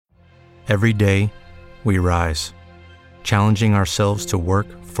Every day, we rise, challenging ourselves to work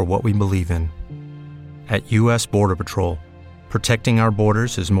for what we believe in. At U.S. Border Patrol, protecting our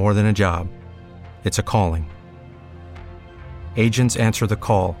borders is more than a job. It's a calling. Agents answer the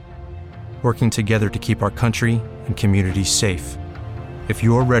call, working together to keep our country and communities safe. If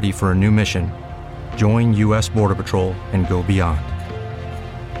you're ready for a new mission, join U.S. Border Patrol and go beyond.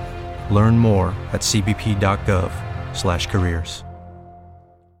 Learn more at cbp.gov/careers.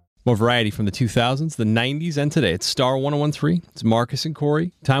 More variety from the 2000s, the 90s, and today. It's Star 1013. It's Marcus and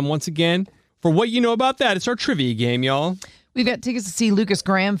Corey. Time once again for What You Know About That. It's our trivia game, y'all. We've got tickets to see Lucas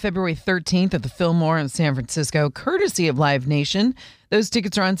Graham February 13th at the Fillmore in San Francisco, courtesy of Live Nation. Those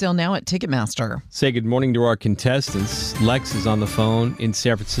tickets are on sale now at Ticketmaster. Say good morning to our contestants. Lex is on the phone in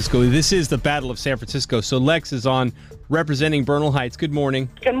San Francisco. This is the Battle of San Francisco. So Lex is on representing Bernal Heights. Good morning.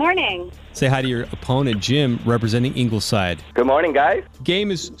 Good morning. Say hi to your opponent, Jim, representing Ingleside. Good morning, guys.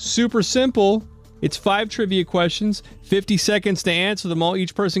 Game is super simple. It's 5 trivia questions, 50 seconds to answer them all.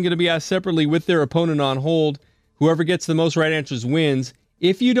 Each person going to be asked separately with their opponent on hold. Whoever gets the most right answers wins.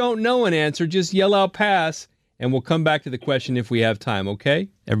 If you don't know an answer, just yell out pass, and we'll come back to the question if we have time, okay?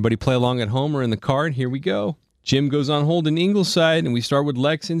 Everybody play along at home or in the car, and here we go. Jim goes on hold in Ingleside, and we start with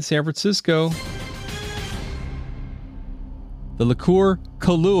Lex in San Francisco. The Liquor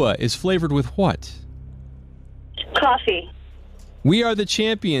Kahlua is flavored with what? Coffee. We Are the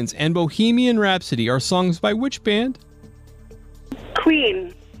Champions and Bohemian Rhapsody are songs by which band?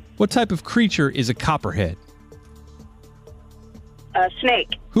 Queen. What type of creature is a copperhead?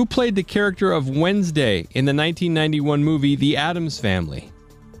 Snake. Who played the character of Wednesday in the 1991 movie The Addams Family?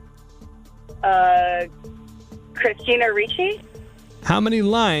 Christina Ricci. How many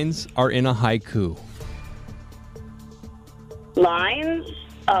lines are in a haiku? Lines.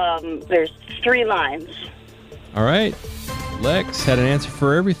 There's 3 lines. All right. Lex had an answer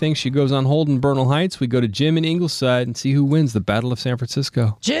for everything. She goes on hold in Bernal Heights. We go to Jim in Ingleside and see who wins the Battle of San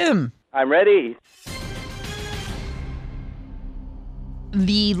Francisco. Jim. I'm ready.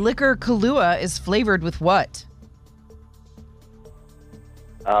 The Liquor Kahlua is flavored with what?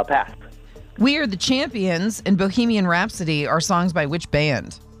 Pass. We Are the Champions and Bohemian Rhapsody are songs by which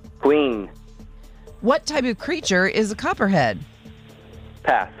band? Queen. What type of creature is a copperhead?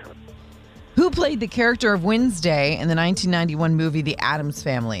 Pass. Who played the character of Wednesday in the 1991 movie The Addams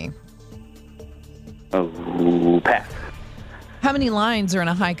Family? Oh, pass. How many lines are in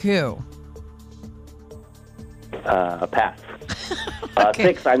a haiku? Pass. Okay.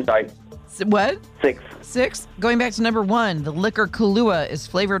 6, I'm sorry. What? 6. 6? Going back to number 1, the Liquor Kahlua is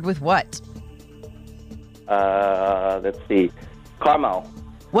flavored with what? Let's see. Caramel.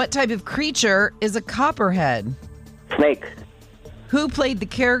 What type of creature is a copperhead? Snake. Who played the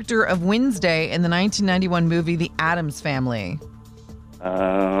character of Wednesday in the 1991 movie The Addams Family?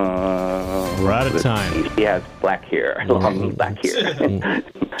 We're out of time. She has black hair. Long black hair.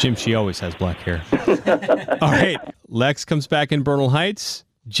 Jim, she always has black hair. All right. Lex comes back in Bernal Heights.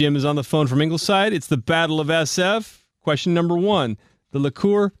 Jim is on the phone from Ingleside. It's the Battle of SF. Question number 1. The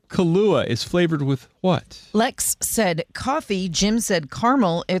Liquor Kahlua is flavored with what? Lex said coffee. Jim said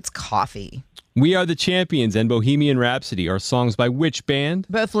caramel. It's coffee. We Are the Champions and Bohemian Rhapsody are songs by which band?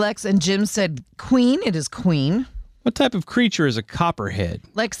 Both Lex and Jim said Queen. It is Queen. What type of creature is a copperhead?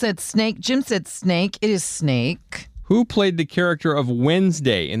 Lex said snake. Jim said snake. It is snake. Who played the character of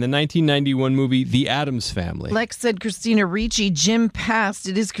Wednesday in the 1991 movie The Addams Family? Lex said Christina Ricci. Jim passed.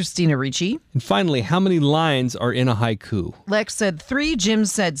 It is Christina Ricci. And finally, how many lines are in a haiku? Lex said 3. Jim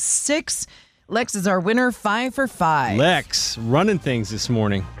said 6. Lex is our winner, 5 for 5. Lex, running things this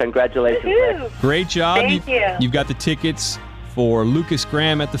morning. Congratulations, Woo-hoo. Lex. Great job. Thank you. You've got the tickets for Lucas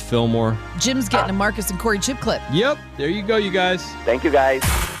Graham at the Fillmore. Jim's getting a Marcus and Corey chip clip. Yep, there you go, you guys. Thank you, guys.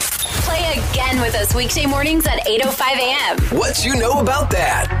 Play again with us weekday mornings at 8:05 a.m. What you know about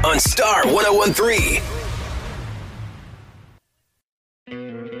that on Star 1013.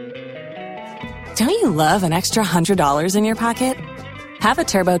 Don't you love an extra $100 in your pocket? Have a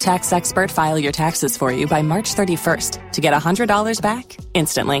TurboTax expert file your taxes for you by March 31st to get $100 back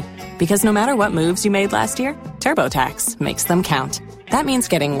instantly. Because no matter what moves you made last year, TurboTax makes them count. That means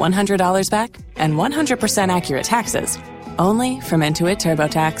getting $100 back and 100% accurate taxes only from Intuit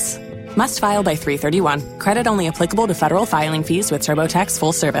TurboTax. Must file by 3/31. Credit only applicable to federal filing fees with TurboTax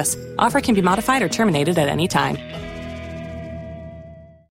full service. Offer can be modified or terminated at any time.